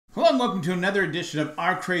and welcome to another edition of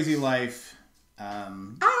Our Crazy Life. Our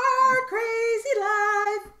Crazy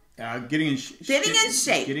Life. Getting in shape.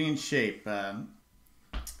 Getting in shape. Yeah,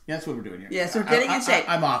 that's what we're doing here. Yes, we're getting in shape.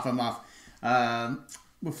 I'm off.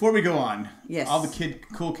 Before we go on, yes, all the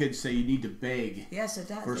cool kids say you need to beg. Yes, it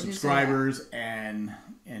does. For subscribers and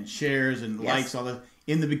shares and likes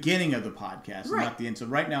in the beginning of the podcast, right, not the end. So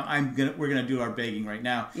right now, we're gonna do our begging right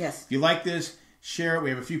now. Yes. If you like this, share it. We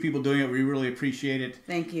have a few people doing it. We really appreciate it.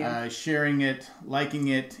 Thank you. Sharing it, liking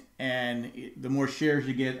it, and the more shares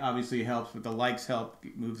you get, obviously helps. But the likes help,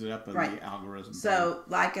 it moves it up in the algorithm. So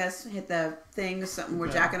like us, hit the thing. Something where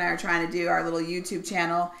Jack and I are trying to do our little YouTube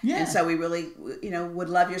channel. Yeah. And so we really, would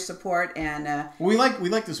love your support. And we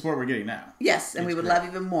like the support we're getting now. Yes, and we would love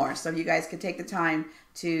even more. So if you guys could take the time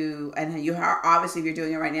to, and you are obviously if you're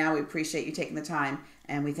doing it right now, we appreciate you taking the time,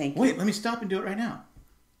 and we thank you. Wait, let me stop and do it right now.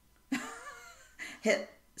 Hit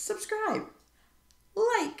subscribe,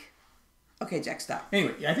 like. Okay, Jack, stop.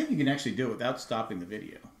 Anyway, I think you can actually do it without stopping the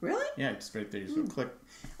video. Really? Yeah, it's right there. So click.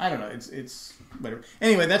 I don't know. It's whatever.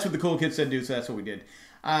 Anyway, that's what the cool kids said do, so that's what we did.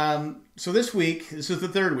 So this is the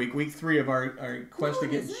third week, week 3 of our quest to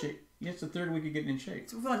get in shape. Yeah, it's the third week of getting in shape.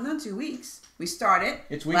 It's not 2 weeks. We started.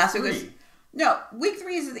 It's week 3. No, week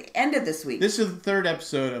 3 is at the end of this week. This is the third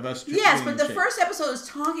episode of us. Yes, but the first episode is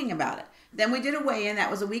talking about it. Then we did a weigh-in. That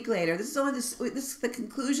was a week later. This is the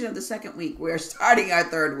conclusion of the second week. We're starting our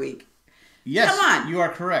third week. Yes, come on. You are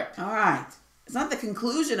correct. All right. It's not the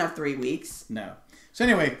conclusion of 3 weeks. No. So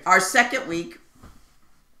anyway. Our second week.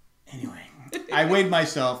 Anyway, I weighed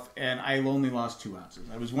myself, and I only lost 2 ounces.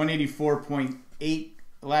 I was 184.8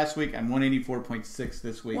 last week. I'm 184.6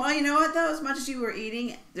 this week. Well, you know what, though? As much as you were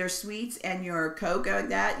eating their sweets and your Coke like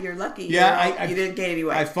that, you're lucky. Yeah, you didn't gain any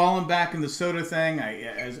weight. I've fallen back in the soda thing.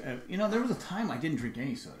 There was a time I didn't drink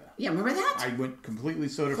any soda. Yeah, remember that? I went completely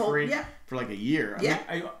soda-free for like a year.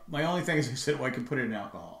 My only thing is I said, well, I can put it in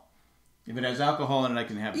alcohol. If it has alcohol in it, I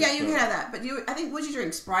can have it. Yeah, you can have that. But I think, what did you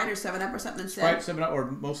drink? Sprite or 7-Up or something instead? Sprite, 7-Up,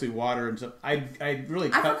 or mostly water and stuff. I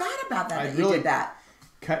forgot about that, you did that.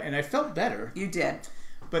 And I felt better. You did.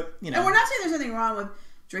 But, And we're not saying there's anything wrong with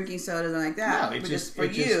drinking sodas and like that. No,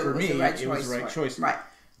 for me, it was the right choice. Right.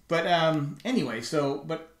 But anyway,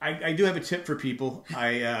 but I do have a tip for people.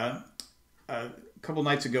 A couple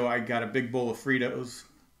nights ago, I got a big bowl of Fritos.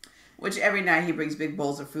 Which every night he brings big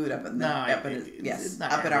bowls of food up in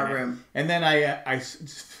our room. And then I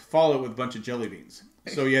follow it with a bunch of jelly beans.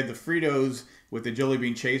 So you had the Fritos with the jelly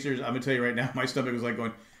bean chasers. I'm gonna tell you right now, my stomach was like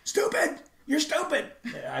going, "Stupid! You're stupid!"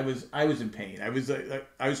 I was in pain. I was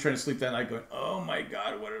trying to sleep that night, going, "Oh my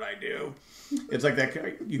God, what did I do?" It's like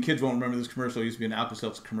that. You kids won't remember this commercial. It used to be an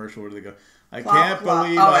Alka-Seltzer commercial where they go, "I can't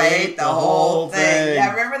believe I ate the whole thing." Yeah,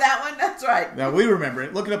 remember that one? That's right. Now we remember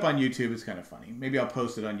it. Look it up on YouTube. It's kind of funny. Maybe I'll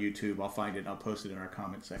post it on YouTube. I'll find it and I'll post it in our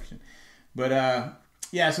comment section. But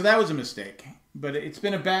yeah, so that was a mistake. But it's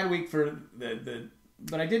been a bad week for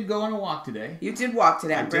But I did go on a walk today. You did walk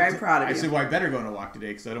today. I'm very proud of you. I said, well, I better go on a walk today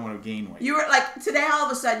because I don't want to gain weight. You were like, today all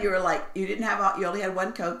of a sudden you were like, you only had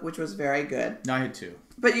 1 Coke, which was very good. No, I had 2.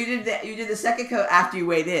 But you did the second Coke after you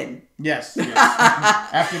weighed in. Yes.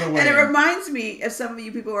 After the weigh-in. And it reminds me of some of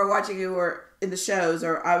you people who are watching who were in the shows,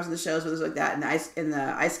 or I was in the shows where it was like that, in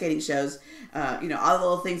the ice skating shows. All the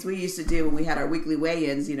little things we used to do when we had our weekly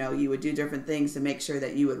weigh-ins. You would do different things to make sure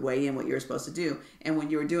that you would weigh in what you were supposed to do. And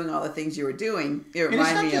when you were doing all the things you were doing, it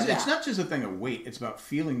reminded me of that. It's not just a thing of weight. It's about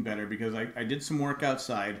feeling better because I did some work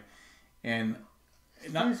outside, and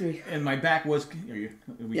my back was.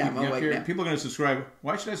 I'm awake now. People are going to subscribe.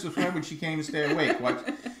 Why should I subscribe when she can't even stay awake?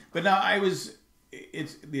 But now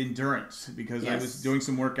it's the endurance because I was doing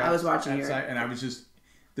some work outside. I was watching outside, and I was just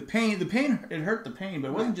the pain. It hurt the pain, but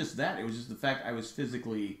it wasn't just that. It was just the fact I was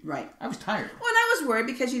physically I was tired. Well, and I was worried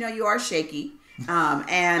because you are shaky,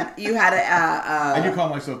 and you had I do call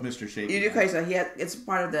myself Mr. Shaky. You do call yourself. It's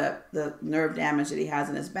part of the nerve damage that he has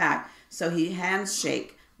in his back, so he hands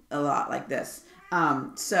shake a lot like this.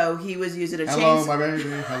 So he was using a chainsaw. Hello, my baby.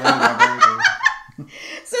 Hello, my baby.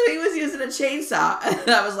 So he was using a chainsaw, and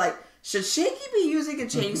I was like, should Shaky be using a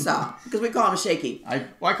chainsaw? Because we call him Shaky.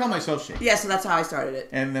 I call myself Shaky. Yeah, so that's how I started it.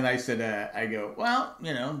 And then I said, well,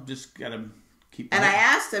 just got to keep... And I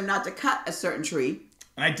asked him not to cut a certain tree.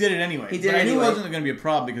 And I did it anyway. He did it anyway. I knew it wasn't going to be a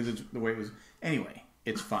problem because it's the way it was... Anyway,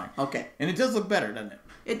 it's fine. Okay. And it does look better, doesn't it?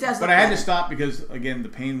 It does But I had to stop because, again, the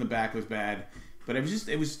pain in the back was bad. But it was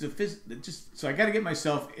so I got to get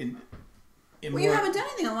myself in well, you haven't done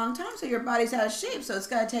anything in a long time, so your body's out of shape. So it's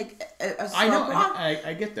got to take a slow I know, and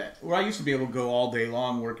I get that. Well, I used to be able to go all day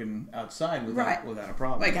long working outside without a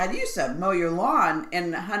problem. Like I used to mow your lawn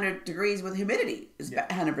in 100 degrees with humidity. It's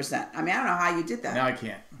 100%. I mean, I don't know how you did that. Now I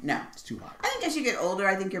can't. No. It's too hot. I think as you get older,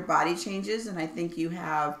 I think your body changes, and I think you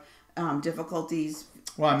have difficulties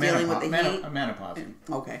dealing with the heat. Menopause.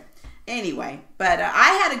 Okay. Anyway, but I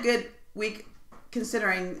had a good week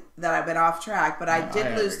considering that I've been off track, but I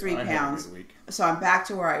did lose 3 pounds. So I'm back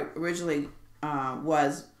to where I originally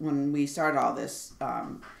was when we started all this.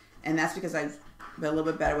 And that's because I've been a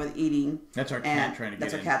little bit better with eating. That's our cat trying to get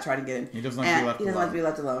in. That's our cat trying to get in. He doesn't like to be left alone. He doesn't like to be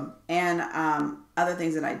left alone. And other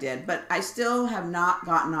things that I did. But I still have not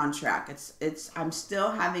gotten on track. I'm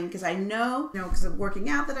still having, because I know, because of working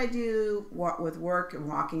out that I do with work and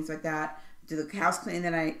walking, things like that. Do the house cleaning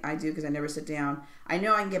that I do because I never sit down. I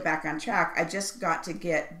know I can get back on track. I just got to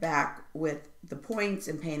get back with the points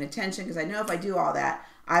and paying attention, because I know if I do all that,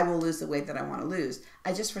 I will lose the weight that I want to lose.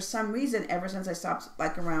 I just, for some reason, ever since I stopped,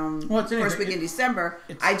 like around first week in December,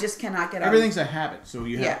 I just cannot get on. Everything's a habit. So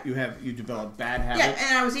you develop bad habits. Yeah,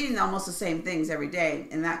 and I was eating almost the same things every day,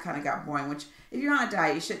 and that kind of got boring, which if you're on a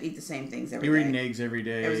diet, you shouldn't eat the same things every day. You're eating eggs every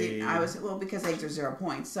day. Because eggs are 0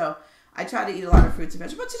 points. So I try to eat a lot of fruits and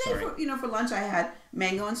vegetables. But today, for lunch, I had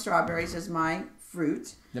mango and strawberries as my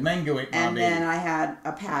fruit. The mango ate my And then I had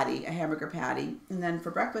a hamburger patty. And then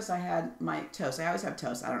for breakfast, I had my toast. I always have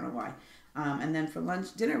toast. I don't know why. And then for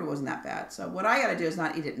lunch, dinner wasn't that bad. So what I got to do is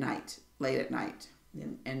not eat late at night,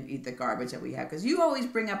 and eat the garbage that we have. Because you always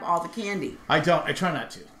bring up all the candy. I don't. I try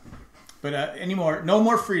not to. But anymore, no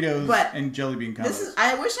more Fritos and jelly bean combos.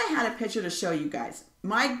 I wish I had a picture to show you guys.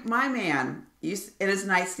 My man, in his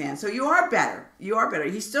nightstand. So you are better.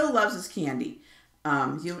 He still loves his candy.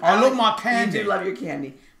 I love my candy. You do love your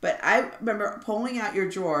candy. But I remember pulling out your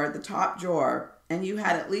drawer, the top drawer, and you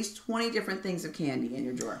had at least 20 different things of candy in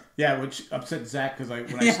your drawer. Yeah, which upset Zach because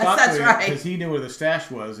when I stopped doing it, because he knew where the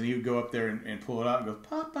stash was, and he would go up there and pull it out and go,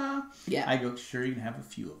 Papa. Yeah. I go, sure, you can have a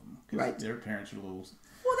few of them. Right. Their parents are little.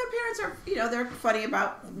 Well, their parents are, they're funny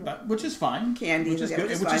about. Which is fine. Candy. Which is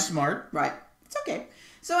good. Which is smart. Right. It's okay.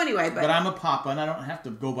 So anyway, but I'm a papa, and I don't have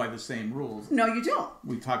to go by the same rules. No, you don't.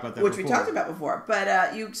 We talked about that Which we talked about before.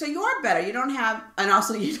 But you are better. You don't have, and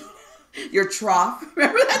also you don't have your trough.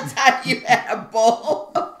 Remember that time you had a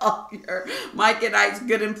bowl of all your Mike and I's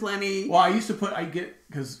Good and Plenty? Well,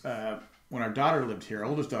 because when our daughter lived here, our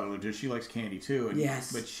oldest daughter lived here, she likes candy too. And,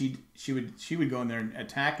 yes. But she would go in there and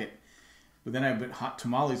attack it. But then I put hot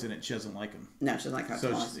tamales in it. She doesn't like them. No, she doesn't like hot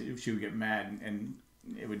tamales. So she would get mad and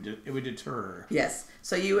it would deter her. Yes.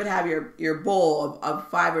 So you would have your bowl of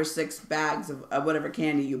 5 or 6 bags of whatever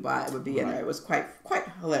candy you buy would be in there. It was quite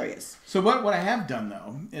hilarious. So what I have done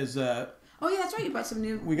though is oh yeah, that's right. You bought some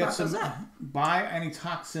new. We got some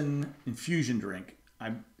antitoxin infusion drink.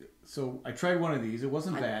 I tried one of these. It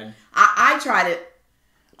wasn't bad. I tried it.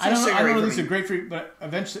 I don't know if these are great for you, but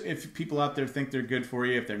eventually, if people out there think they're good for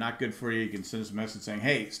you, if they're not good for you, you can send us a message saying,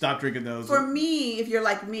 "Hey, stop drinking those." For me, if you're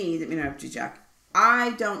like me, Jack,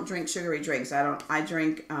 I don't drink sugary drinks. I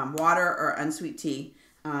drink water or unsweet tea,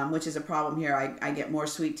 which is a problem here. I get more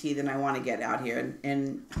sweet tea than I want to get out here,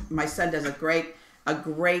 and my son does a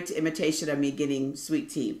great imitation of me getting sweet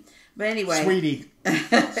tea. But anyway, sweetie.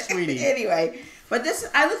 Anyway, but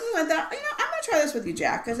I looked at that. I'm gonna try this with you,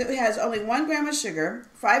 Jack, because it has only 1 gram of sugar,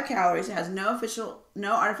 5 calories. It has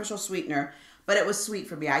no artificial sweetener. But it was sweet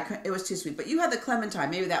for me. It was too sweet. But you had the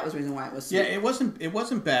clementine. Maybe that was the reason why it was sweet. Yeah, it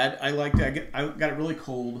wasn't bad. I liked it. I got it really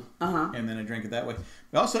cold, and then I drank it that way.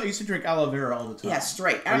 But also, I used to drink aloe vera all the time. Yeah,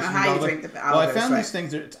 straight. I don't know how you drink the aloe vera. Well, I found these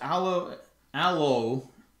things. It's aloe,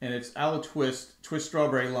 and it's aloe twist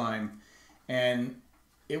strawberry lime, and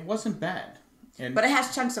it wasn't bad. But it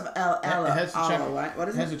has chunks of aloe. Right? What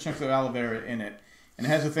is it? It has a chunk of aloe vera in it, and it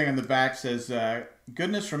has a thing on the back that says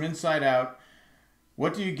 "Goodness from inside out."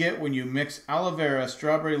 What do you get when you mix aloe vera,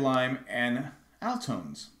 strawberry lime, and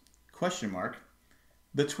altones? ?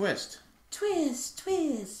 The twist.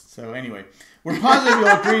 Twist. So anyway, we're positive you'll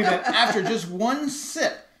agree that after just 1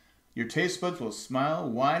 sip, your taste buds will smile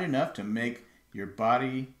wide enough to make your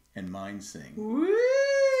body and mind sing. Woo!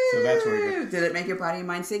 So that's where we go. Did it make your body and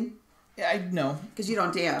mind sing? Yeah, no. Because you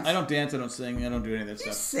don't dance. I don't dance. I don't sing. I don't do any of that stuff.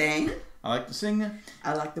 You sing. I like to sing.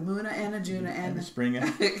 I like the Moona and the Juna and the Spring.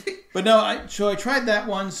 But no, I tried that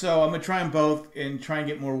one, so I'm going to try them both and try and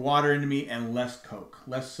get more water into me and less Coke,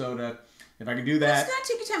 less soda. If I can do that. It's going to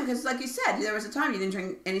take your time because, like you said, there was a time you didn't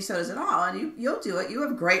drink any sodas at all, and you'll do it. You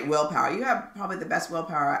have great willpower. You have probably the best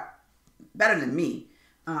willpower, better than me.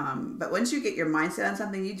 But once you get your mindset on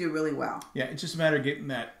something, you do really well. Yeah, it's just a matter of getting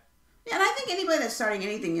that. Yeah, and I think anybody that's starting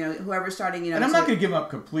anything, whoever's starting, And I'm not going to give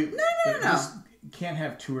up completely. No. Just can't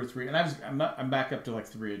have 2 or 3, and I'm back up to like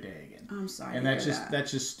 3 a day again. I'm sorry. And that's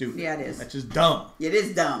just stupid. Yeah, it is. That's just dumb. It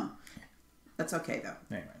is dumb. That's okay though.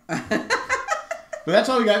 Anyway. But that's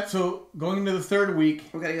all we got. So going into the third week,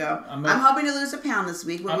 we're gonna go. I'm hoping to lose a pound this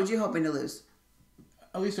week. What would you hoping to lose?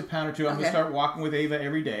 At least a pound or two. I'm gonna start walking with Ava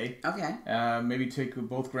every day. Okay. Maybe take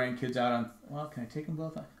both grandkids out on. Well, can I take them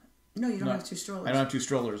both? No, you don't have 2 strollers. I don't have 2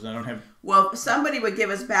 strollers. I don't have. Well, somebody would give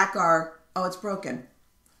us back our. Oh, it's broken.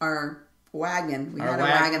 Our wagon. We had a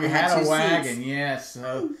wagon. We had a wagon. Yes.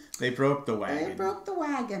 So they broke the wagon. They broke the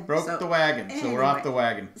wagon. So we're off the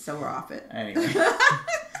wagon. So we're off it. Anyway.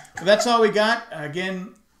 Well, that's all we got.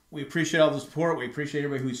 Again, we appreciate all the support. We appreciate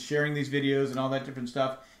everybody who's sharing these videos and all that different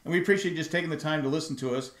stuff. And we appreciate just taking the time to listen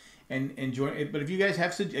to us and enjoy it. But if you guys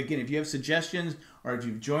have, again, if you have suggestions or if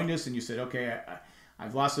you've joined us and you said, okay,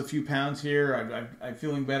 I've lost a few pounds here, I'm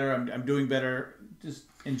feeling better, I'm doing better, just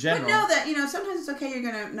in general. But know that, sometimes it's okay, you're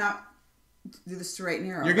going to not do the straight and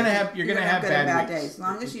narrow. You're going to have bad days. As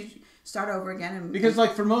long as you start over again. Because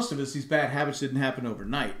like for most of us, these bad habits didn't happen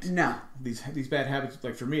overnight. No. These bad habits,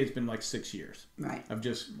 like for me, it's been like 6 years. Right. Of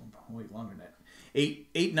just, wait, longer than that.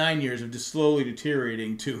 9 years of just slowly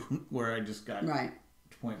deteriorating to where I just got to a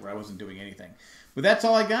point where I wasn't doing anything. But that's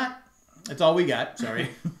all I got. That's all we got. Sorry.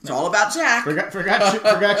 It's all about Jack.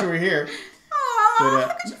 Forgot you were here. Oh,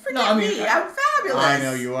 how could you forget me? I'm fabulous. I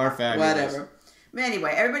know you are fabulous. Whatever. But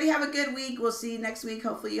anyway, everybody have a good week. We'll see you next week.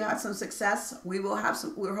 Hopefully you have some success. We're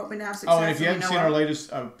hoping to have success. Oh, and if you haven't seen our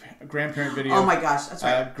latest grandparent video. Oh my gosh, that's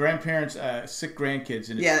right. Grandparents, sick grandkids.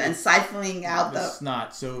 And and siphoning out the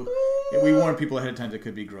snot. So we warn people ahead of time that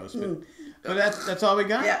could be gross. But that's all we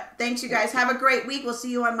got. Yeah. Thanks, you guys. Have a great week. We'll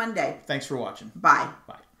see you on Monday. Thanks for watching. Bye.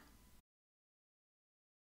 Bye.